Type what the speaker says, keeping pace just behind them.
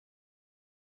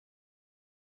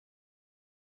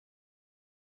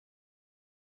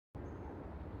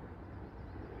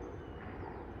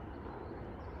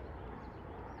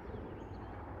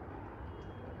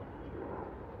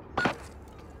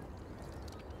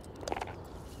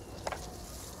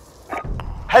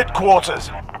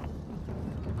headquarters.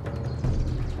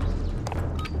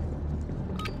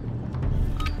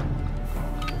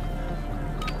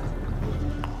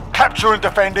 Capture and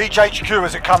defend each HQ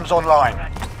as it comes online.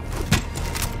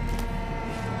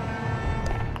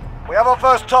 We have our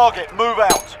first target. Move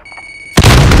out.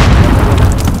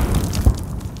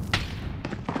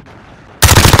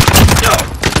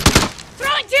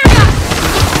 Throwing tear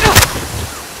gas!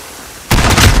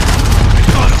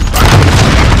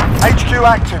 HQ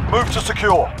active. Move to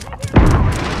secure.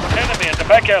 Enemy in the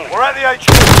back alley. We're at the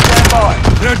HQ. Stand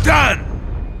by. They're done!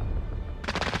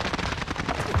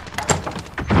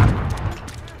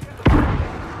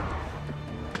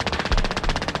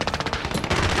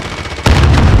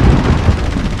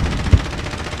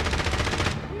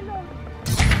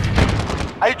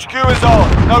 HQ is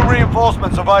on. No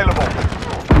reinforcements available.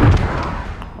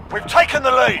 We've taken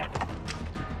the lead.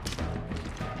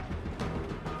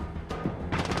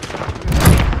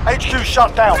 HQ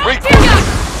shut down. Recall.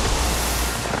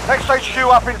 Next HQ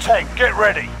up in 10. Get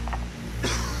ready.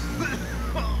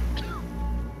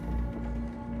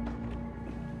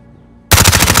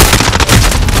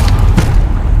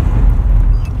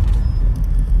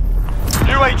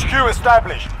 New HQ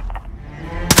established.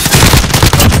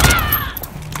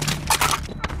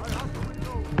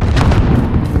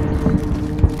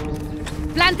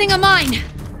 Planting a mine!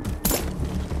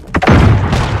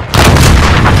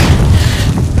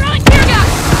 Throwing tear gas!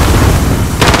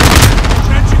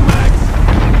 Trenching mags!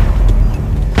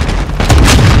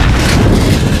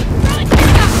 Throwing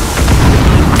tear gas!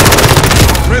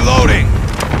 Reloading!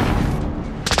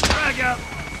 Frag out!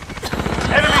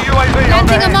 Enemy UAV Planting a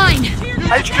overhead. mine!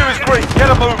 HQ is green. Get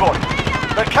a move on.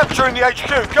 They're capturing the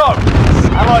HQ. Go!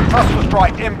 Allied cluster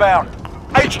strike inbound.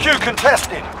 HQ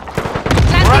contested.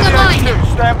 We're Planting a at mine! the HQ.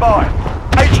 Stand by.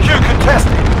 HQ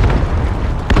contested.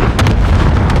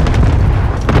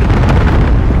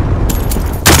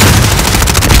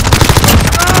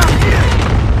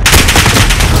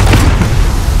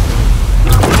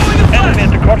 Enemy in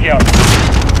the courtyard.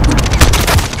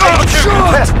 HQ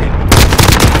contested.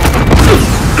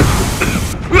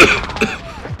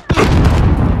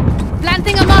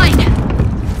 Planting a mine!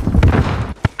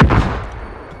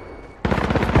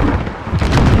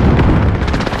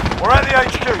 We're at the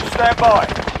HQ. Stand by.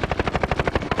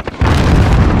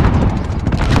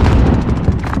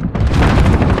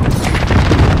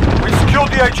 We secured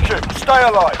the HQ. Stay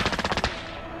alive.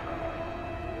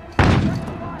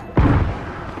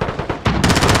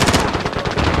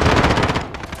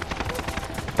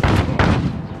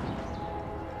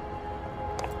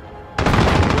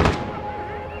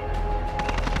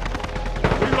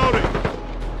 Reloading!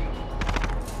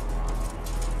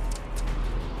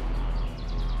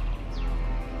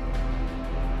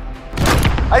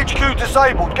 HQ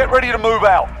disabled. Get ready to move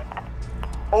out.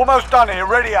 Almost done here.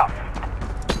 Ready up.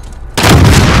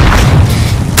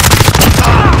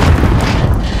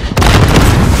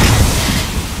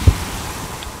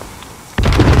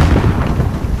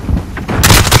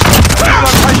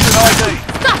 Location ID.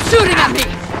 Stop shooting at me!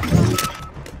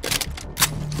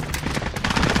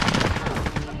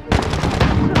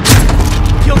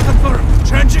 Kill confirmed!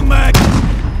 Trenching mag!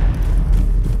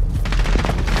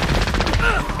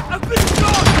 I've been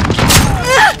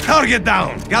shot! Target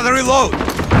down! Gotta reload!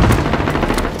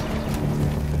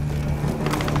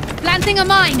 Planting a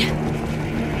mine!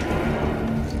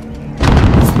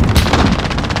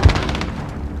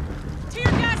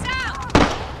 Tear gas out!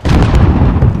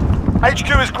 HQ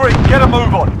is green. Get a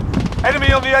move on.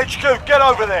 Enemy on the HQ. Get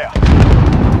over there.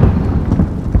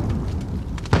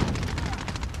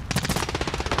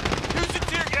 Use the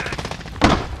tear gas!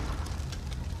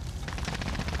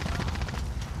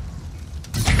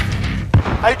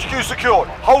 HQ secured.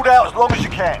 Hold out as long as you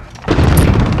can.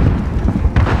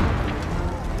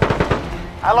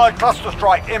 Allied cluster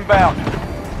strike inbound.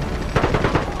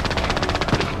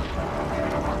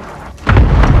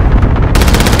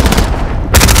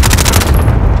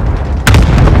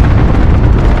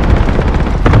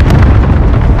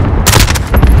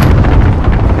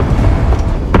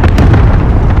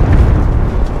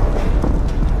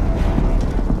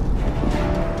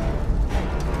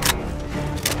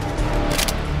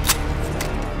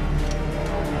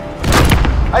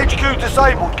 HQ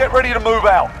disabled. Get ready to move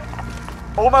out.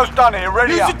 Almost done here.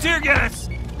 Ready Use up. the tear gas!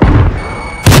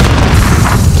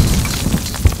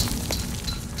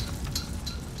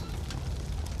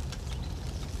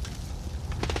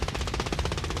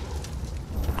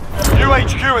 New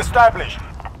HQ established.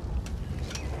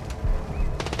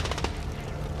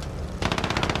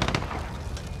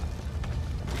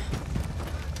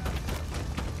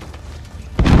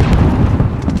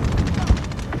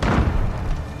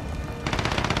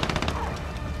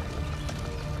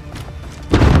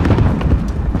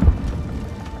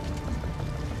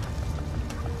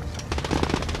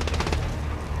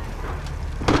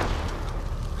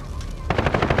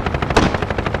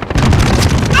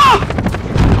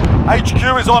 HQ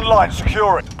is online,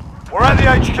 secure it. We're at the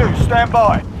HQ, stand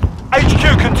by.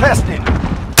 HQ contested.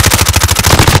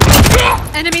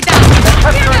 Enemy down. They're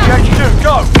capturing the HQ,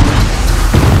 go!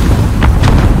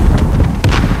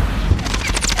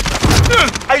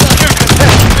 HQ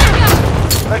contested.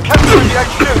 They're capturing the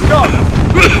HQ, go!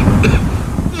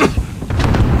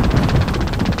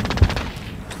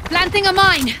 Planting a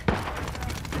mine.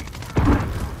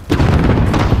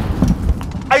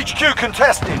 HQ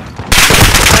contested.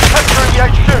 They're capturing the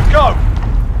HQ, go!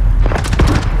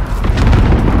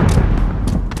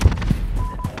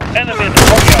 Enemy in the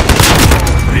courtyard.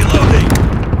 Reloading.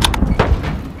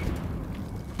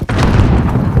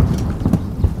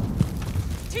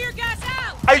 Tear gas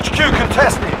out. HQ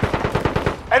contested.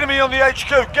 Enemy on the HQ,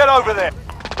 get over there.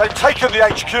 They've taken the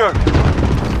HQ.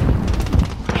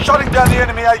 Shutting down the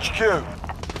enemy HQ.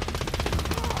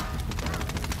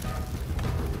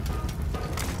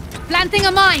 Planting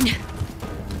a mine.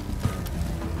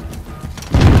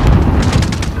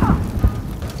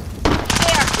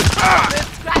 There.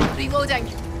 Scrap reloading.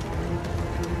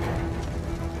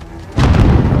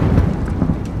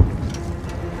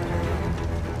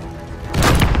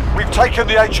 We've taken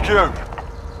the HQ.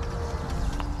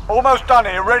 Almost done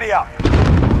here, ready up.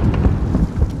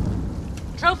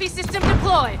 Trophy system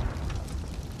deployed.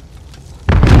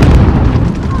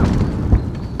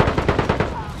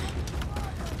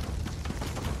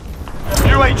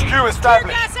 New HQ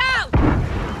established. Gas out.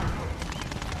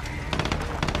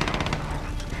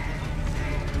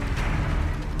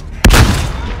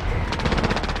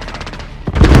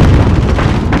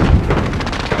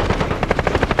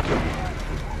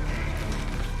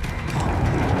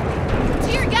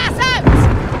 Tear gas out.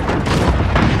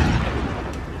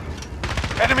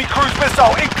 Enemy cruise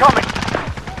missile incoming.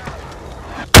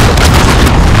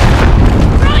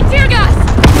 Throwing tear gas.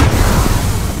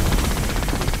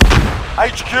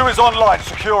 HQ is online,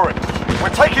 secure it. We're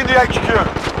taking the HQ.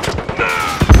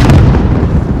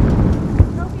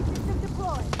 Trophy system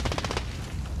deployed.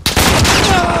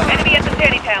 Enemy at the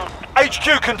shanty town.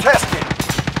 HQ contested.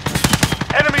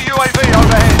 Enemy UAV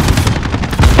overhead.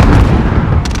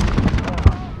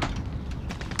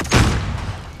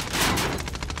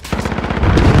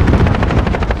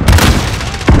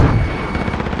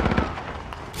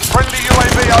 Friendly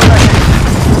UAV overhead.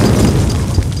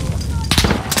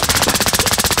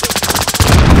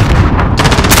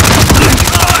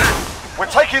 We're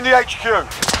taking the HQ.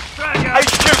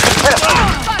 HQ contested.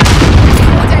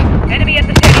 Reloading. Enemy at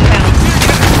the shanty town.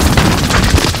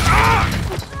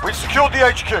 We've secured the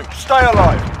HQ. Stay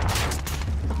alive.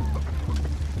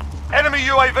 Enemy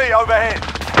UAV overhead.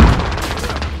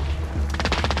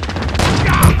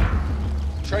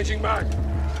 Changing mag.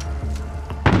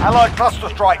 Allied cluster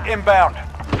strike inbound.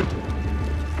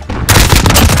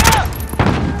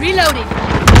 Reloading.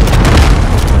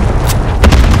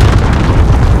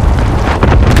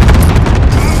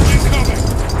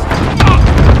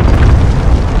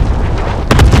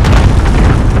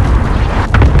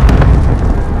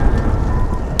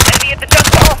 Enemy at the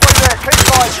junction. Halfway there, keep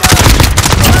fighting.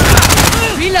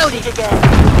 Reloading.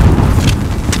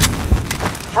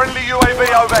 Friendly UAV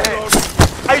overhead.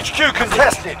 HQ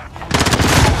contested.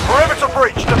 Perimeter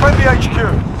breach. Defend the HQ.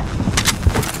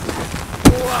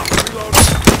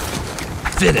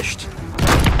 Finished.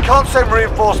 Can't send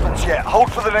reinforcements yet.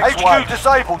 Hold for the next wave. HQ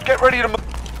disabled. Get ready to move.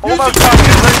 Almost done.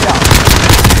 Get ready up.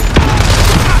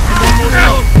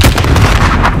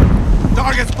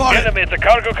 Target spotted. Enemy at the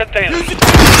cargo container.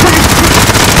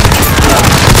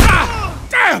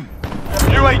 Damn!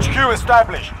 New HQ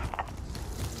established.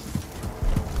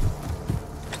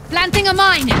 Planting a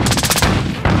mine.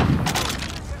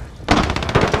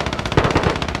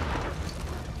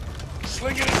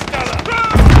 Slinging a Stella.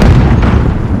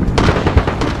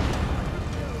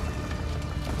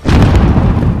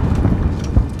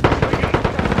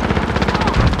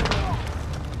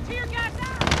 Tear gas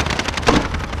out.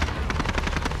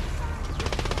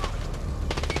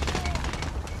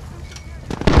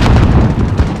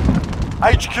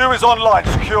 HQ is online.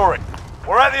 Secure it.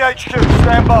 We're at the HQ.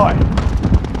 Stand by.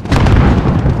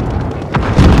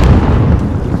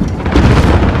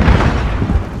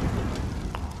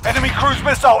 Enemy cruise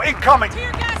missile incoming.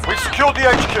 We've secured the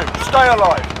HQ. Stay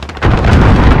alive.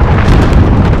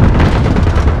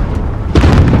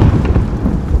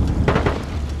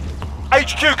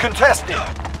 HQ contested.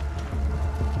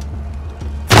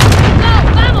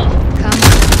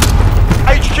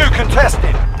 HQ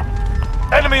contested.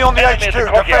 Enemy on the Enemy at HQ. the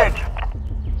courtyard. Defend.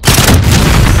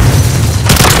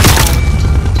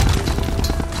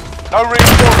 No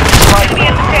reinforcements. Enemy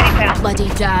at the shanty town. Bloody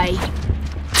die.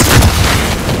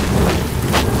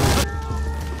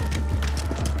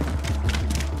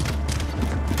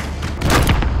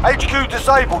 HQ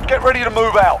disabled. Get ready to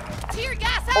move out. Tear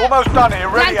gas out! Almost done here.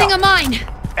 Ready Planting a up. mine!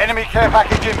 Enemy care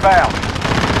package inbound.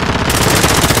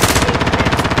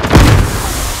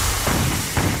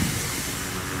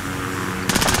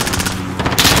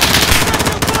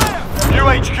 New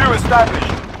HQ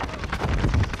established.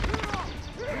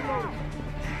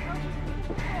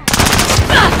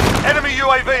 Enemy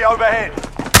UAV overhead.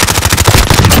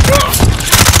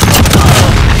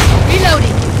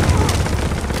 Reloading!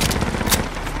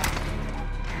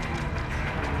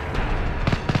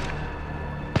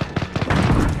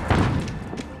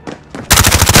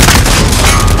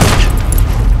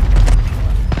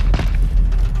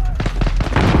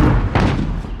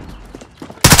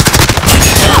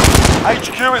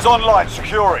 HQ is online,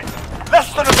 securing.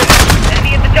 Less than a minute.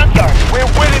 Enemy at the junkyard. We're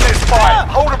winning this fight.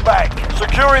 Hold them back.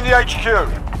 Securing the HQ.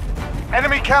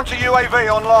 Enemy counter UAV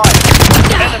online.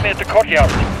 Enemy at the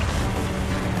courtyard.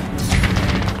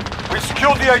 We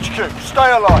secured the HQ.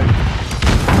 Stay alive.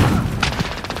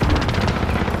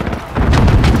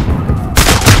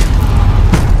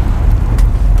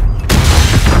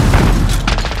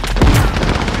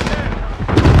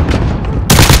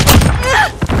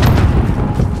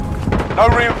 No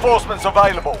reinforcements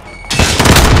available.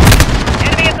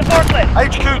 Enemy at the forklift.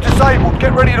 HQ disabled.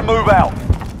 Get ready to move out.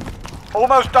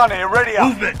 Almost done here. Ready up.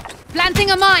 Movement!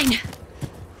 Planting a mine!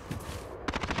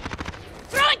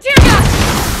 Throwing tear gas!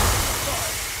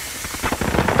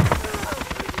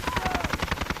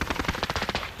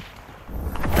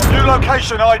 New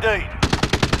location ID.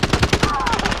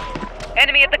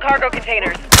 Enemy at the cargo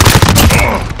containers.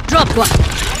 Dropped one.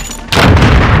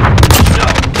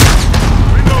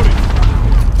 Reloading!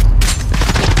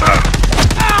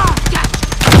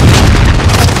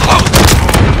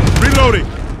 Reloading!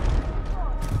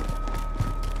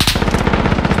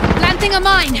 Planting a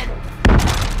mine!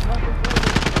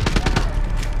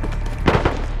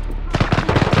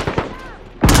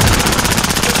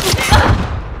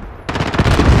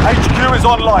 HQ is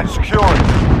online. Securing.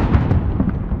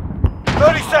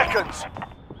 30 seconds.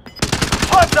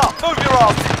 Time's up. Move your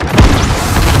ass.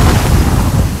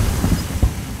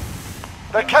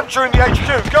 They're capturing the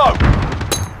HQ. Go.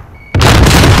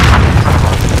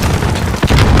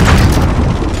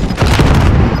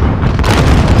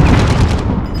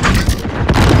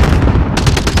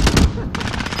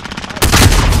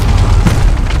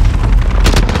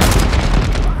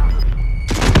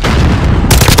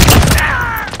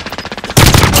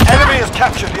 Enemy has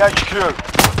captured the HQ.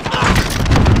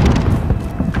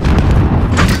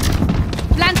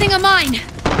 Planting a mine!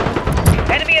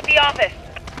 Enemy at the office.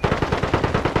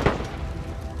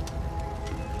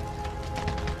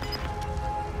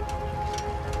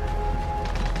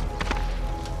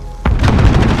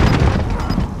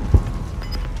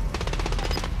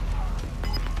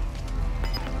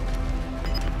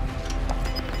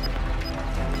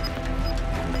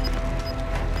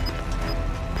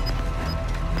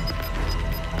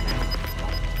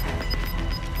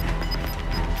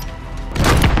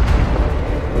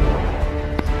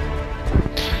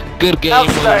 Good game.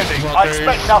 Outstanding. I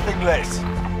expect nothing less.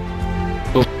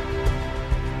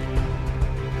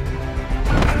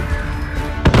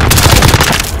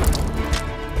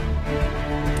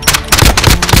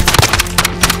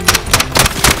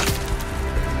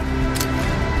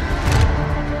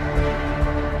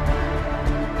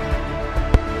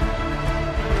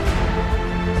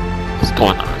 What's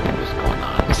going on? What's going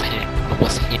on? What's happening?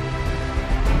 What's happening?